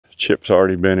Chip's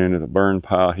already been into the burn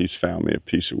pile. He's found me a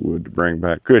piece of wood to bring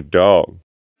back. Good dog.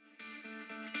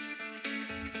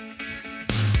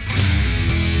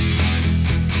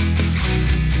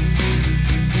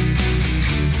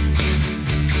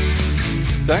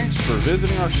 Thanks for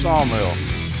visiting our sawmill.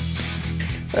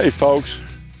 Hey folks,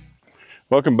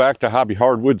 welcome back to Hobby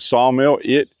Hardwood Sawmill.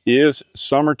 It is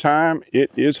summertime,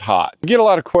 it is hot. I get a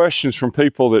lot of questions from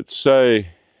people that say,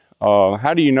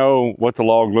 how do you know what the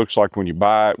log looks like when you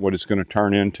buy it, what it's going to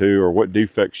turn into, or what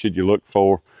defects should you look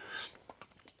for?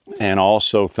 And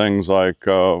also things like,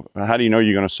 how do you know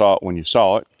you're going to saw it when you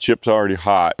saw it? Chip's already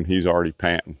hot and he's already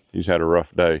panting. He's had a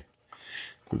rough day.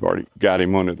 We've already got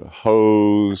him under the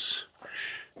hose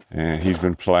and he's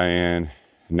been playing.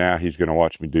 Now he's going to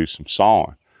watch me do some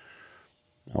sawing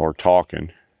or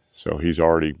talking. So he's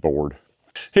already bored.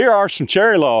 Here are some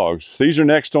cherry logs. These are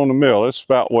next on the mill. It's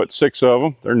about, what, 6 of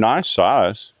them. They're nice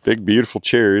size. Big, beautiful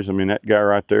cherries. I mean, that guy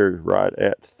right there is right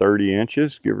at 30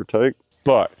 inches, give or take.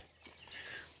 But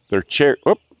they're cherry.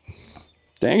 Whoop.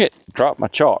 Dang it. Dropped my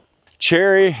chalk.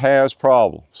 Cherry has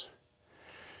problems.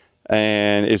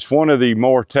 And it's one of the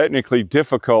more technically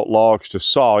difficult logs to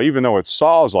saw, even though it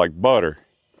saws like butter.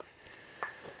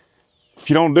 If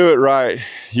you don't do it right,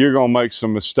 you're going to make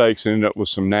some mistakes and end up with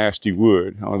some nasty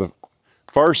wood. The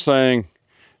first thing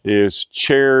is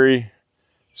cherry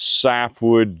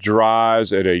sapwood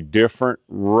dries at a different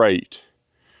rate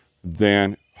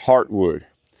than heartwood,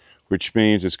 which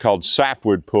means it's called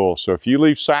sapwood pull. So if you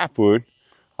leave sapwood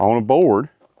on a board,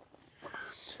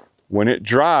 when it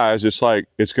dries, it's like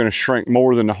it's going to shrink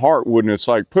more than the heartwood, and it's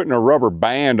like putting a rubber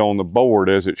band on the board.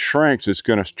 As it shrinks, it's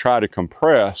going to try to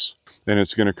compress, and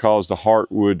it's going to cause the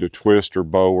heartwood to twist or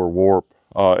bow or warp.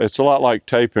 It's a lot like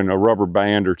taping a rubber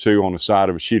band or two on the side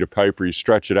of a sheet of paper. You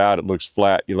stretch it out, it looks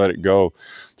flat, you let it go,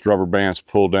 the rubber band's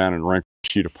pulled down and wrinkle the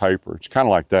sheet of paper. It's kind of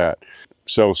like that.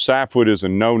 So sapwood is a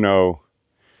no-no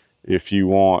if you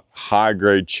want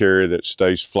high-grade cherry that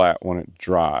stays flat when it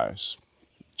dries.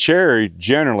 Cherry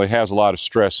generally has a lot of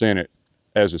stress in it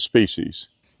as a species.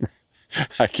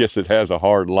 I guess it has a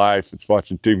hard life. It's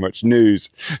watching too much news,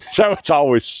 so it's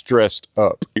always stressed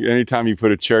up. Anytime you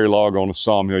put a cherry log on a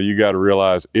sawmill, you got to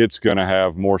realize it's going to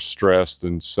have more stress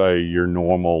than, say, your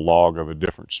normal log of a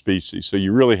different species. So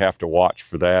you really have to watch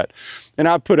for that. And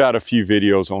I put out a few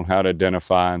videos on how to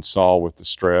identify and saw with the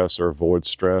stress or avoid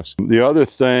stress. The other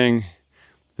thing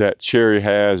that cherry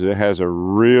has, it has a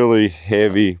really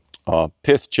heavy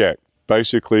pith check.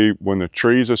 Basically, when the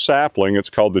tree's a sapling, it's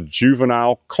called the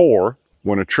juvenile core.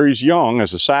 When a tree's young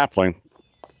as a sapling,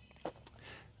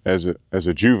 as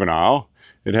a juvenile,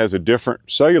 it has a different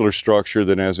cellular structure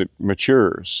than as it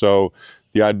matures. So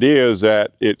the idea is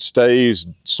that it stays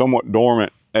somewhat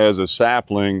dormant as a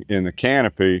sapling in the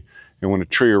canopy, and when a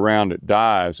tree around it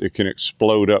dies, it can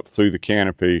explode up through the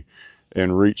canopy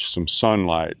and reach some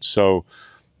sunlight. So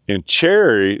in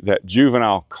cherry, that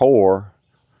juvenile core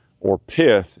or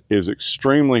pith is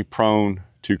extremely prone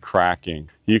to cracking.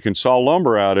 You can saw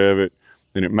lumber out of it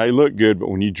and it may look good, but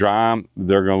when you dry them,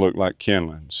 they're going to look like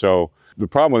kindling. So the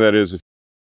problem with that is if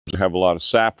you have a lot of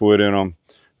sapwood in them,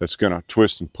 that's going to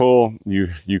twist and pull.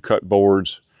 You cut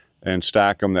boards and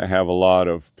stack them that have a lot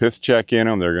of pith check in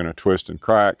them, they're going to twist and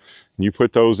crack. And you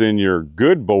put those in your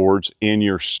good boards in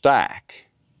your stack.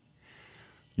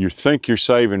 You think you're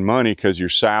saving money because you're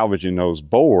salvaging those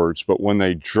boards, but when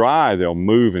they dry, they'll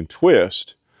move and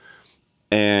twist.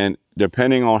 And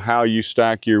depending on how you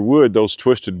stack your wood, those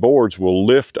twisted boards will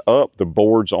lift up the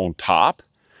boards on top.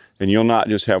 And you'll not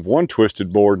just have one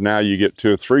twisted board, now you get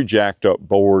 2 or 3 jacked up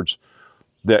boards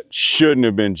that shouldn't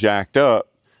have been jacked up,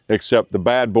 except the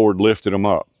bad board lifted them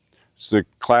up. It's the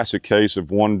classic case of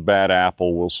one bad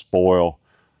apple will spoil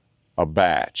a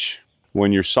batch.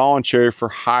 When you're sawing cherry for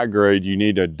high grade, you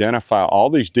need to identify all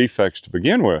these defects to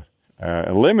begin with.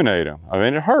 Eliminate them. I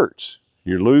mean, it hurts.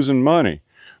 You're losing money.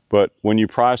 But when you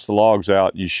price the logs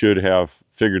out, you should have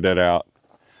figured that out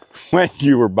when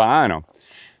you were buying them.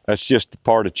 That's just the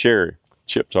part of cherry.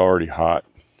 Chip's already hot.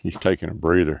 He's taking a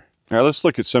breather. Now let's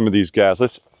look at some of these guys.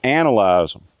 Let's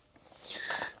analyze them.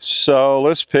 So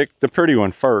let's pick the pretty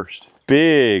one first.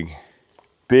 Big,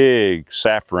 big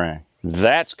sap ring.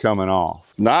 That's coming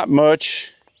off. Not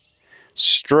much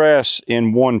stress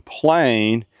in one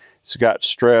plane. It's got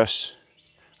stress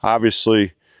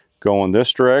obviously going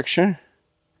this direction.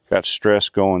 Got stress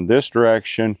going this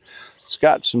direction. It's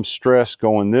got some stress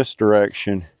going this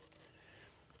direction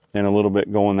and a little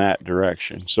bit going that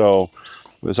direction. So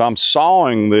as I'm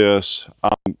sawing this,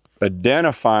 I'm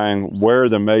identifying where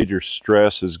the major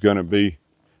stress is going to be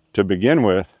to begin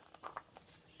with.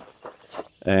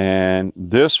 And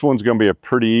this one's going to be a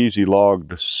pretty easy log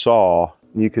to saw.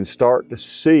 you can start to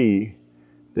see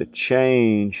the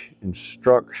change in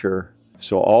structure.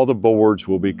 So all the boards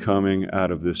will be coming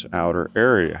out of this outer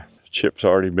area. Chip's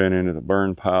already been into the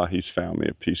burn pile. He's found me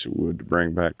a piece of wood to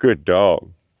bring back. Good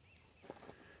dog.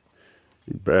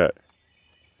 You bet.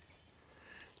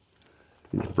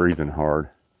 He's breathing hard.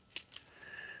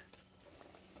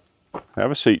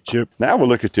 Have a seat, Chip. Now we'll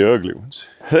look at the ugly ones.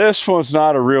 This one's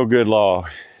not a real good log.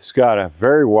 It's got a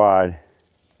very wide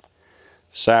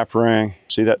sap ring.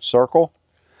 See that circle?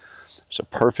 It's a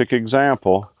perfect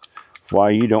example of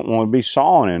why you don't want to be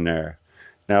sawing in there.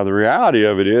 Now the reality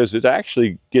of it is it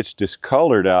actually gets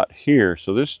discolored out here.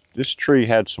 So this tree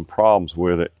had some problems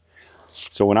with it.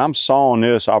 So when I'm sawing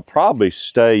this, I'll probably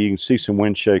stay, you can see some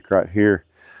wind shake right here.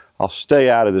 I'll stay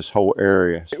out of this whole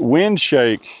area. Wind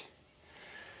shake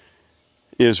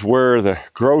is where the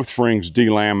growth rings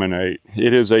delaminate.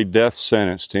 It is a death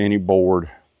sentence to any board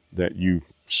that you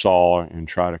saw and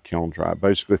try to kiln dry.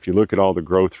 Basically, if you look at all the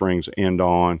growth rings end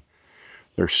on,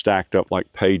 they're stacked up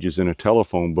like pages in a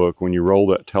telephone book. When you roll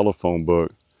that telephone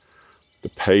book, the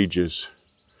pages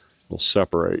will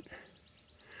separate.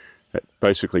 That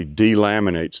basically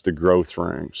delaminates the growth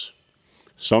rings.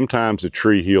 Sometimes the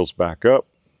tree heals back up,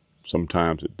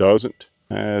 sometimes it doesn't.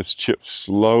 As Chip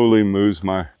slowly moves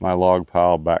my log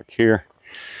pile back here.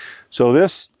 So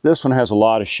this one has a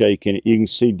lot of shake in it. You can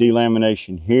see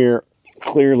delamination here,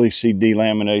 clearly see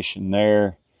delamination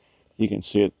there. You can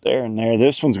see it there and there.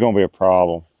 This one's going to be a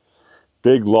problem.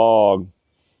 Big log,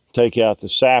 take out the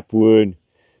sapwood,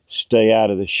 stay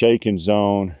out of the shaking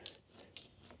zone.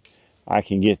 I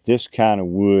can get this kind of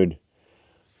wood,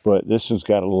 but this one's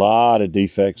got a lot of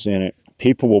defects in it.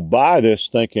 People will buy this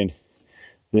thinking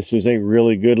this is a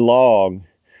really good log,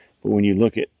 but when you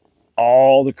look at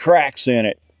all the cracks in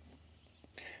it,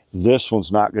 this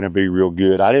one's not going to be real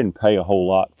good. I didn't pay a whole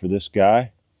lot for this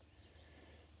guy,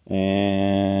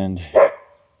 and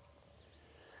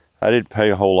I didn't pay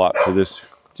a whole lot for this.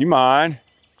 Do you mind?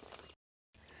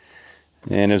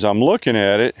 And as I'm looking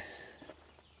at it,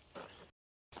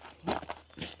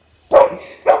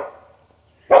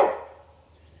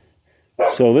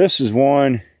 so this is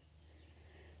one,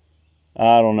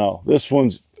 I don't know. This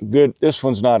one's good. This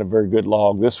one's not a very good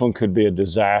log. This one could be a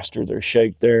disaster. There's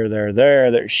shake there,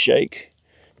 there's shake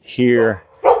here.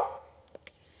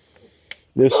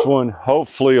 This one,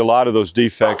 hopefully a lot of those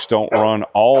defects don't run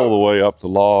all the way up the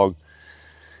log.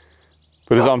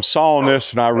 But as I'm sawing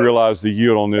this, and I realize the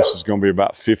yield on this is going to be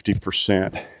about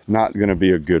 50%. Not going to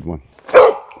be a good one.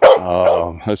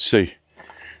 Let's see.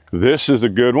 This is a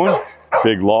good one.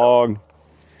 Big log.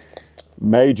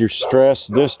 Major stress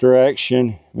this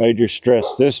direction, major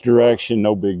stress this direction,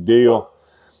 no big deal.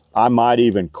 I might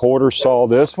even quarter saw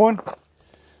this one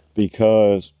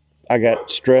because I got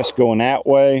stress going that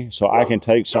way, so I can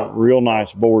take some real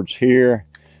nice boards here,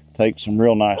 take some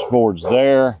real nice boards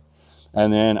there,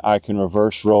 and then I can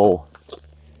reverse roll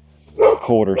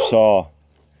quarter saw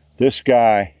this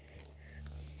guy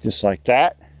just like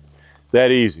that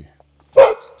easy.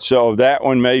 So that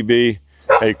one may be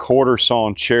a quarter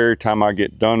sawn cherry time I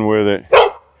get done with it.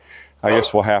 I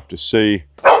guess we'll have to see.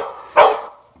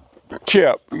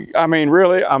 Chip, I mean,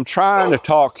 really, I'm trying to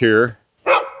talk here.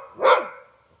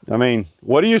 I mean,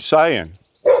 what are you saying?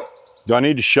 Do I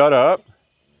need to shut up?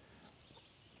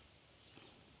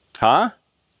 Huh?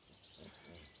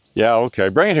 Yeah, okay.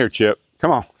 Bring it here, Chip.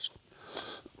 Come on.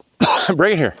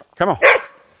 Bring it here. Come on.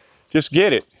 Just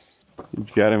get it.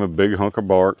 He's got him a big hunk of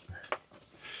bark.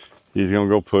 He's gonna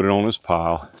go put it on his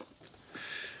pile.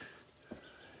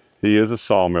 He is a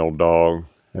sawmill dog.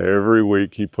 Every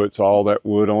week he puts all that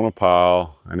wood on a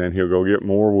pile, and then he'll go get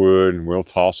more wood, and we'll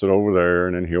toss it over there,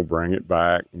 and then he'll bring it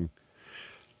back. And,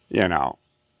 you know,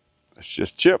 it's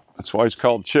just Chip. That's why he's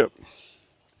called Chip.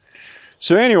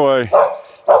 So anyway,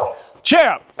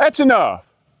 Chip, that's enough.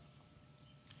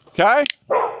 Okay?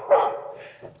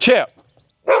 Chip,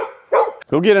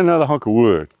 go get another hunk of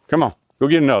wood. Come on, go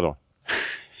get another one.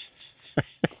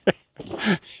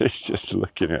 He's just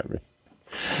looking at me.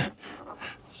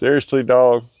 Seriously,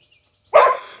 dog?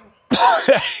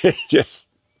 he's just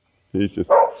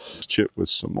Chip with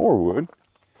some more wood.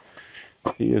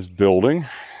 He is building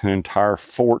an entire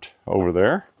fort over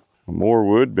there. More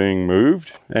wood being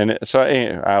moved. And so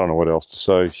I don't know what else to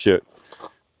say. Shit.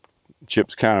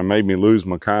 Chip's kind of made me lose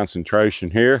my concentration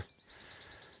here.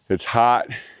 It's hot.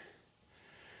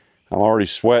 I'm already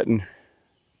sweating.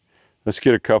 Let's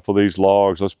get a couple of these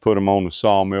logs. Let's put them on the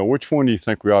sawmill. Which one do you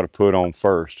think we ought to put on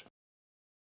first?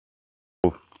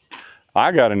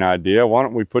 I got an idea. Why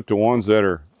don't we put the ones that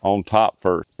are on top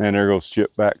first? And there goes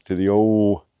Chip back to the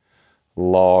old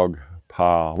log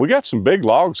pile. We got some big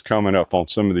logs coming up on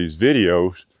some of these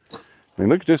videos. mean,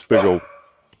 look at this big old.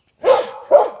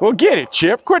 Well, get it,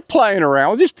 Chip. Quit playing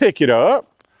around. Just pick it up.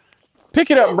 Pick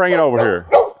it up and bring it over here.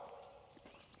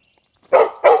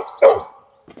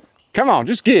 Come on,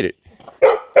 just get it.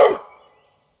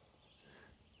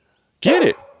 Get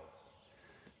it.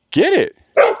 Get it.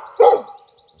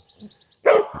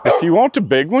 If you want the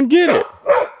big one, get it.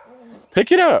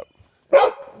 Pick it up.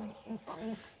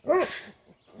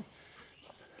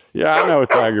 Yeah, I know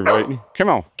it's aggravating. Come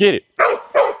on, get it.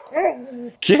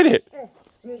 Get it.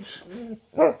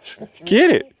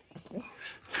 Get it.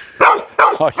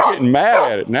 Oh, you're getting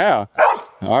mad at it now.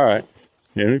 All right.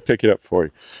 Yeah, let me pick it up for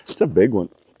you. It's a big one.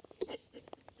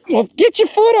 Well, get your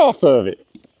foot off of it.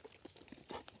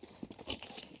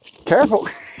 Careful.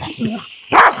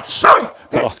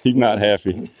 Oh, he's not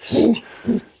happy.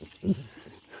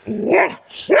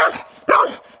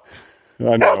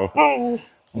 I know.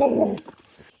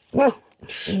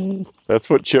 That's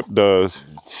what Chip does.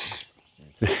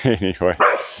 Anyway,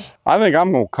 I think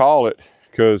I'm going to call it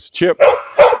because Chip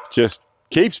just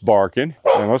keeps barking.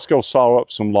 And let's go saw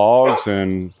up some logs,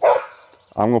 and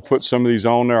I'm going to put some of these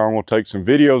on there. I'm going to take some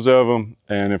videos of them.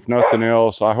 And if nothing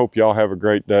else, I hope y'all have a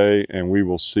great day, and we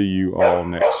will see you all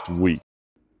next week.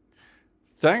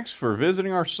 Thanks for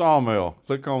visiting our sawmill.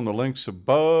 Click on the links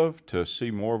above to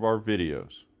see more of our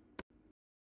videos.